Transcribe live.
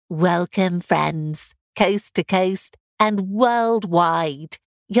Welcome, friends, coast to coast and worldwide.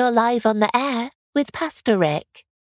 You're live on the air with Pastor Rick.